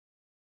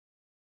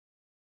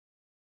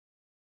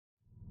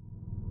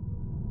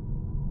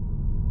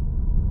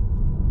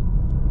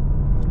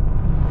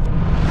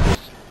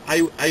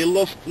I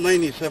lost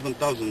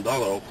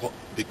 $97,000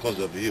 because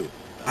of you.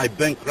 I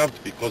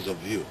bankrupt because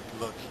of you.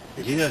 Look.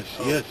 Yes.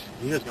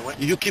 You know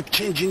what? You keep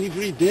changing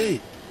every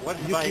day. What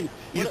have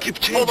You keep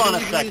changing Hold on a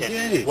every second.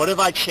 day. What have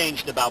I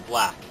changed about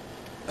black?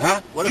 Huh?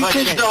 What You have I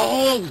changed changed? the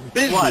whole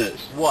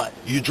business. What?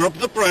 You dropped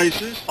the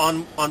prices.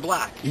 On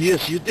black?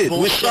 Yes, you did.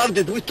 Bullshit. We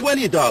started with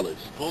 $20.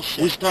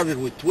 Bullshit. We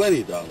started with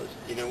 $20.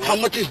 You know what? How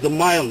much is the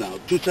mile now?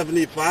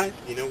 $2.75?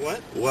 You know what?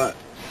 What?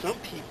 Some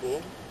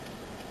people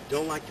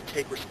don't like to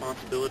take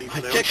responsibility for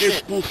I their take own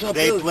shit.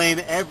 responsibility. They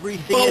blame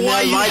everything But in why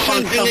their you life on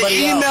sending an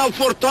somebody email else.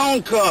 for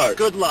town card?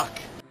 Good luck.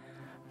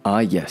 Ah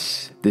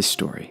yes, this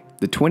story.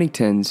 The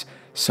 2010s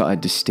saw a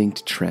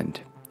distinct trend.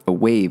 A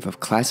wave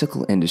of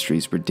classical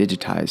industries were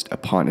digitized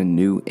upon a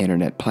new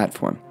internet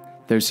platform.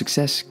 Their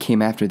success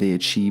came after they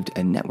achieved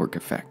a network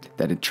effect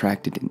that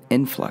attracted an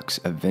influx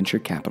of venture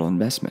capital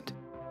investment,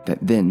 that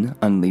then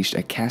unleashed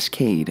a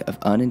cascade of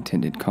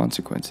unintended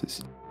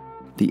consequences.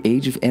 The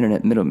age of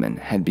internet middlemen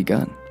had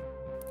begun,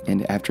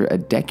 and after a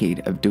decade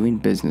of doing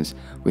business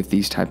with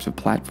these types of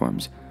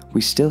platforms,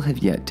 we still have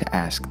yet to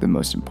ask the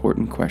most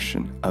important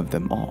question of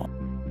them all.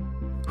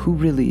 Who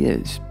really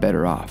is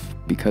better off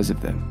because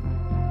of them?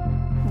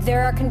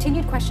 There are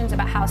continued questions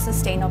about how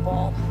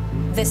sustainable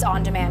this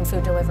on-demand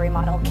food delivery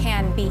model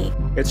can be.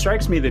 It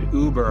strikes me that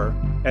Uber,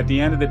 at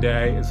the end of the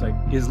day,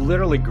 is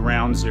literally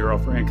ground zero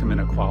for income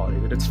inequality,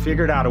 that it's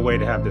figured out a way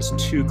to have this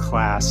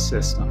two-class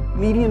system.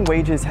 Median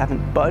wages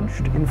haven't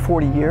budged in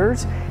 40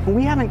 years, and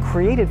we haven't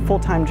created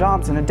full-time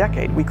jobs in a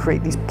decade. We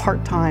create these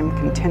part-time,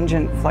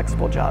 contingent,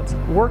 flexible jobs.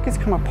 Work has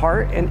come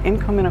apart, and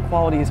income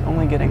inequality is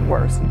only getting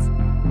worse.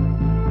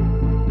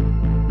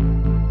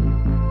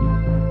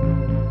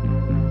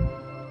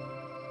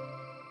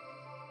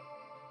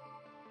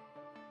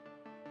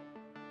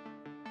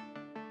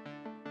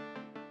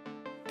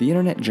 The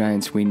internet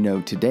giants we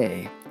know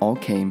today all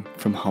came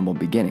from humble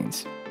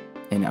beginnings.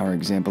 In our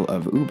example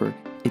of Uber,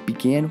 it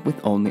began with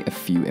only a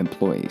few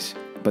employees,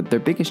 but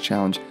their biggest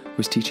challenge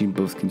was teaching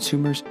both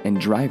consumers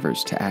and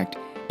drivers to act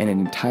in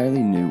an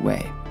entirely new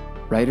way.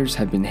 Riders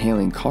had been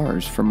hailing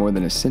cars for more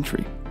than a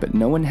century, but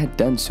no one had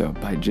done so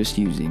by just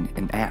using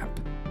an app.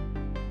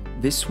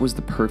 This was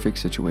the perfect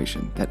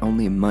situation that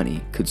only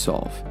money could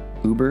solve.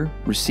 Uber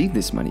received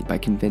this money by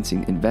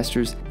convincing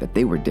investors that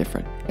they were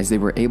different, as they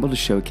were able to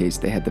showcase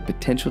they had the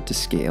potential to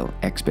scale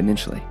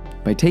exponentially.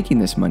 By taking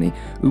this money,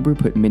 Uber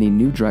put many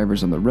new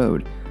drivers on the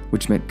road,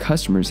 which meant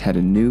customers had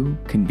a new,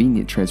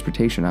 convenient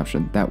transportation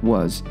option that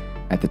was,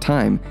 at the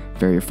time,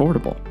 very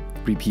affordable.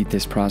 Repeat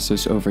this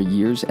process over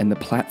years and the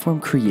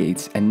platform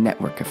creates a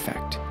network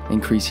effect,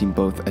 increasing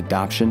both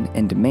adoption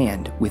and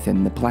demand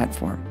within the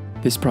platform.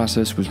 This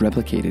process was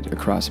replicated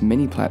across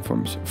many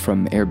platforms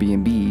from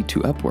Airbnb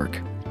to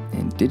Upwork.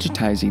 And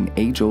digitizing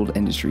age-old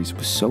industries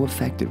was so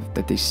effective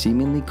that they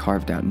seemingly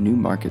carved out new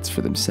markets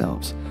for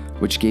themselves,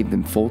 which gave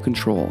them full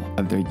control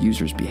of their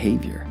users'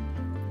 behavior.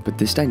 But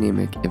this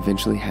dynamic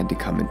eventually had to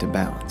come into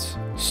balance.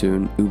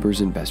 Soon,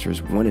 Uber's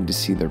investors wanted to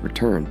see their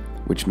return,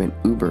 which meant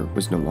Uber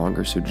was no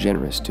longer so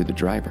generous to the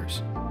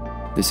drivers.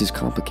 This is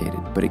complicated,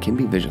 but it can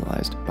be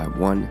visualized by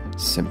one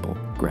simple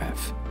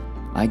graph.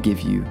 I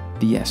give you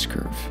the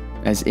S-curve.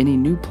 As any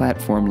new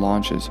platform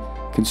launches,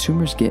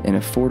 consumers get an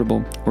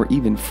affordable or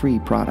even free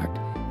product,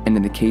 and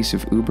in the case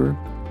of Uber,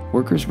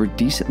 workers were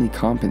decently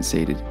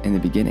compensated in the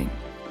beginning.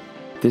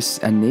 This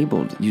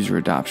enabled user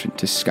adoption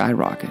to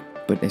skyrocket,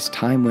 but as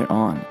time went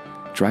on,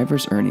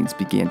 drivers' earnings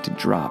began to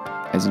drop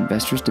as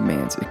investors'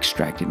 demands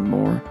extracted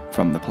more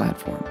from the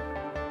platform.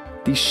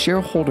 These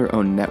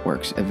shareholder-owned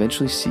networks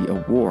eventually see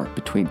a war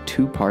between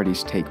two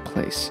parties take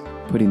place,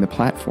 putting the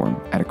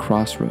platform at a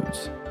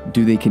crossroads.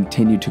 Do they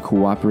continue to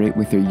cooperate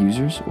with their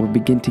users or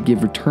begin to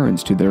give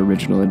returns to their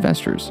original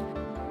investors?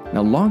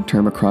 Now,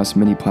 long-term across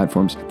many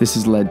platforms, this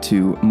has led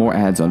to more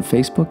ads on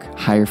Facebook,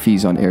 higher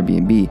fees on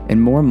Airbnb,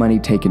 and more money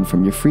taken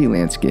from your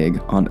freelance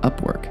gig on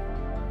Upwork.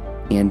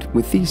 And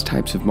with these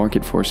types of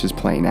market forces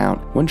playing out,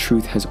 one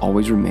truth has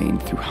always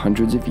remained through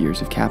hundreds of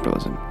years of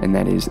capitalism, and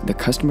that is the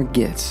customer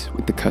gets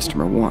what the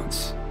customer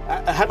wants.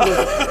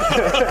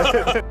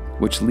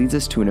 Which leads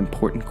us to an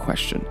important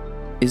question.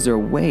 Is there a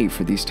way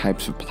for these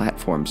types of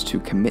platforms to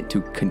commit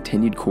to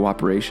continued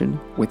cooperation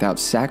without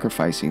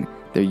sacrificing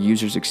their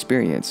users'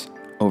 experience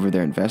over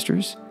their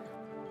investors?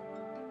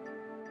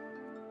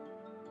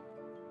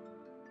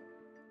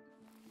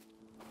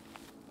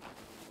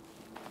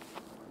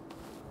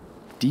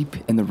 Deep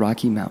in the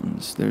Rocky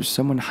Mountains, there's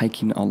someone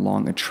hiking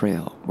along a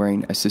trail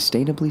wearing a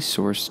sustainably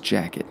sourced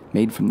jacket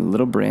made from the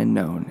little brand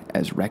known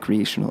as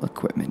Recreational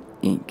Equipment,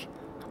 Inc.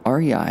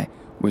 REI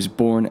was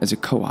born as a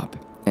co-op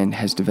and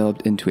has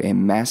developed into a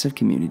massive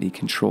community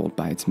controlled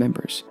by its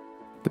members.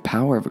 The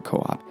power of a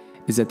co-op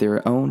is that they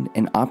are owned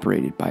and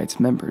operated by its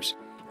members,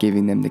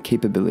 giving them the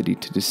capability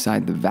to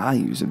decide the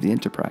values of the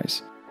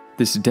enterprise.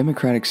 This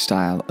democratic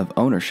style of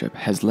ownership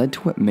has led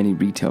to what many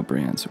retail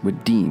brands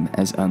would deem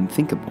as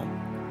unthinkable.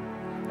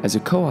 As a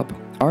co-op,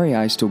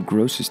 REI still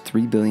grosses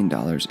 $3 billion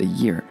a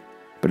year,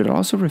 but it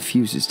also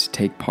refuses to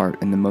take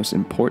part in the most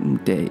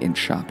important day in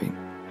shopping,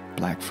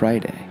 Black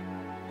Friday.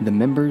 The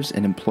members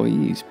and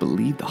employees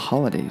believed the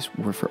holidays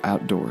were for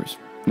outdoors,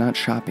 not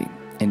shopping,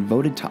 and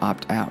voted to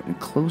opt out and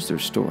close their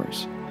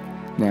stores.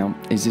 Now,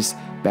 is this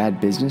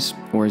bad business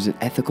or is it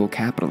ethical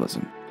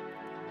capitalism?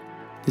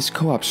 This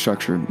co-op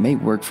structure may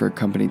work for a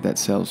company that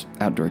sells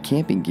outdoor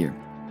camping gear,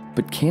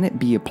 but can it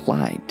be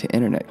applied to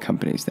internet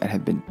companies that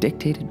have been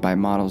dictated by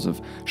models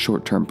of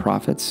short-term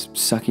profits,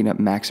 sucking up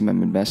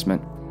maximum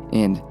investment,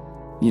 and,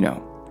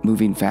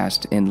 moving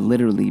fast and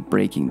literally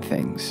breaking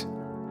things?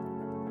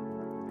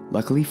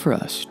 Luckily for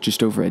us,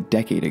 just over a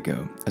decade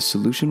ago, a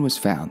solution was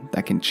found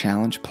that can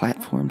challenge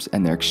platforms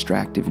and their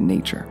extractive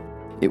nature.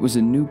 It was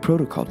a new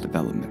protocol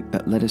development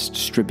that let us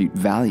distribute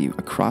value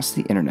across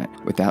the internet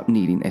without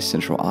needing a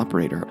central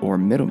operator or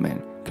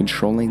middleman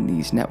controlling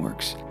these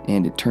networks.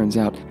 And it turns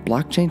out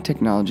blockchain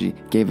technology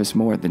gave us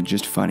more than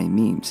just funny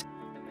memes.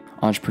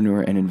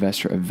 Entrepreneur and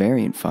investor of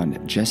Variant Fund,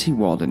 Jesse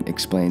Walden,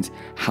 explains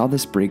how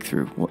this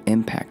breakthrough will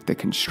impact the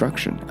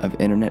construction of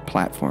internet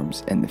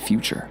platforms in the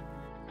future.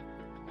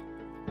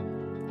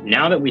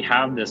 Now that we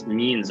have this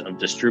means of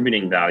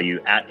distributing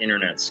value at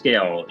internet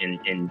scale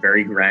in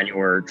very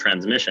granular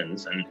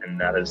transmissions, and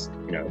that is,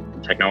 the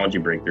technology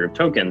breakthrough of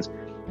tokens,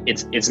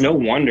 it's no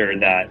wonder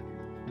that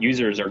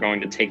users are going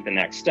to take the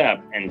next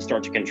step and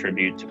start to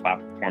contribute to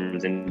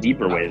platforms in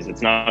deeper ways.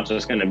 It's not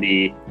just going to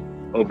be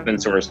open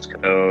source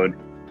code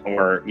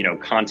or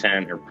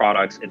content or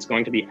products. It's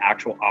going to be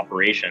actual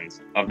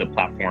operations of the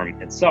platform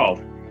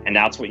itself, and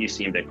that's what you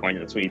see in Bitcoin.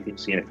 That's what you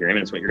see in Ethereum. And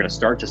it's what you're going to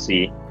start to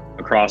see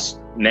across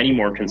many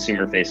more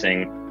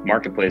consumer-facing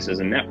marketplaces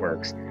and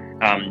networks.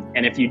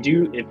 And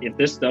if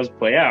this does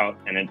play out,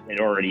 and it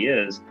already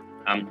is,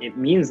 it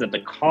means that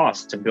the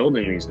cost to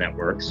building these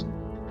networks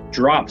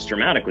drops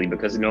dramatically,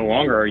 because no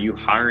longer are you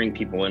hiring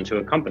people into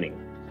a company.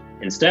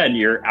 Instead,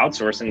 you're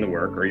outsourcing the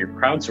work, or you're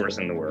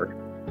crowdsourcing the work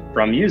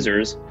from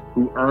users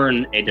who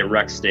earn a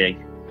direct stake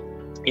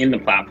in the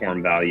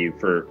platform value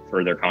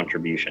for their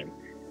contribution.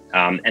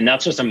 And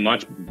that's just a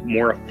much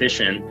more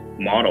efficient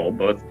model,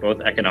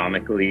 both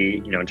economically,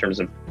 in terms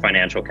of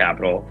financial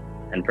capital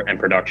and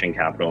production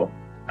capital,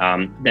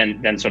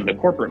 than sort of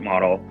the corporate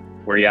model,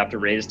 where you have to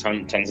raise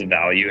tons of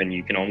value, and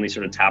you can only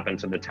sort of tap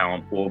into the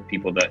talent pool of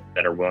people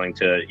that are willing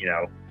to,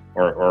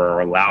 or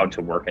are allowed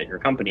to work at your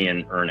company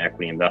and earn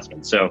equity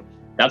investment. So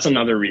that's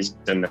another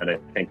reason that I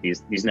think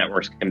these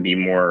networks can be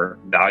more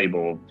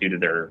valuable due to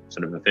their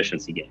sort of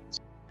efficiency gains.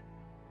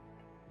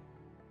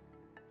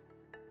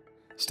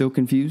 Still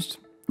confused?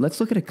 Let's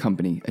look at a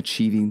company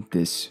achieving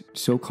this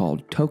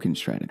so-called token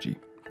strategy.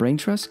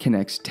 Braintrust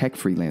connects tech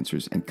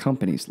freelancers and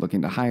companies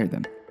looking to hire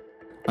them.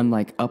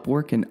 Unlike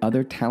Upwork and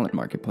other talent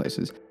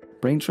marketplaces,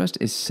 Braintrust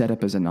is set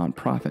up as a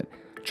nonprofit,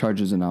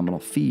 charges a nominal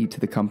fee to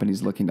the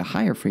companies looking to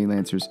hire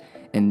freelancers,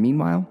 and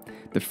meanwhile,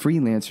 the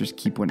freelancers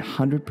keep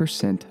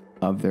 100%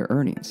 of their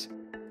earnings,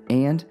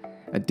 and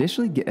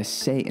additionally get a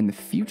say in the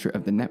future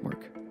of the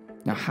network.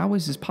 Now, how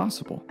is this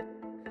possible?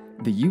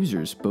 The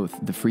users, both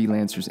the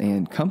freelancers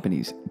and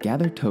companies,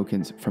 gather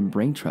tokens from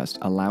Braintrust,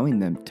 allowing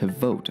them to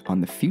vote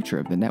on the future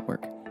of the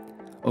network.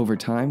 Over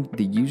time,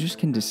 the users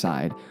can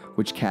decide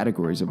which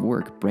categories of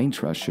work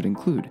Braintrust should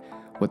include,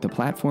 what the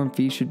platform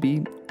fee should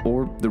be,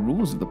 or the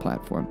rules of the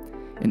platform,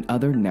 and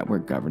other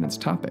network governance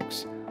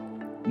topics.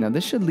 Now,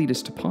 this should lead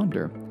us to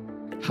ponder,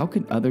 how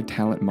can other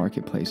talent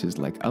marketplaces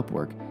like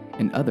Upwork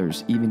and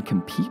others even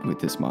compete with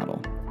this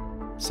model?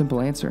 Simple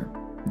answer,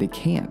 they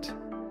can't.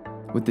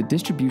 With the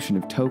distribution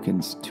of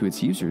tokens to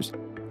its users,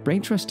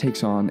 Braintrust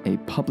takes on a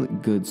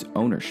public goods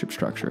ownership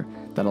structure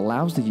that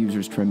allows the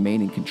users to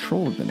remain in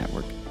control of the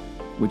network,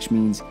 which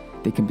means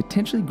they can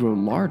potentially grow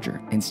larger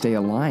and stay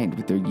aligned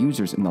with their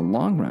users in the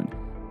long run,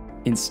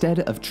 instead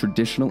of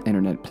traditional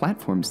internet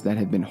platforms that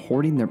have been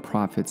hoarding their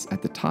profits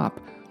at the top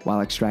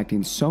while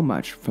extracting so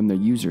much from their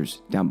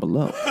users down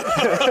below.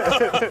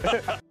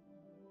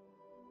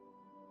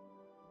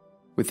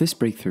 With this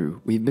breakthrough,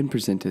 we've been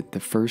presented the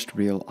first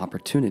real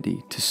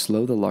opportunity to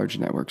slow the large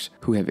networks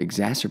who have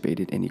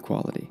exacerbated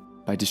inequality.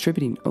 By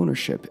distributing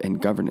ownership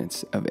and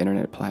governance of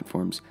internet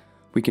platforms,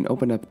 we can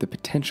open up the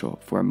potential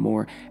for a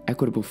more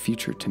equitable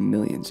future to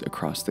millions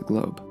across the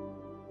globe.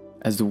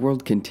 As the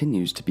world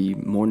continues to be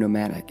more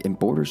nomadic and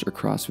borders are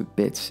crossed with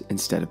bits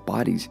instead of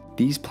bodies,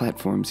 these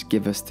platforms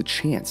give us the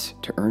chance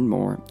to earn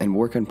more and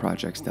work on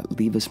projects that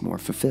leave us more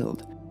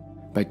fulfilled.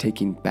 By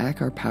taking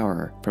back our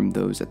power from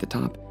those at the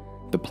top,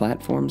 the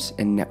platforms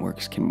and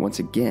networks can once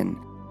again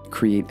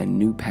create a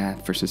new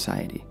path for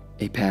society,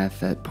 a path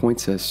that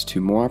points us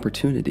to more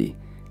opportunity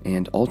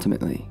and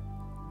ultimately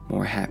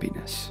more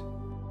happiness.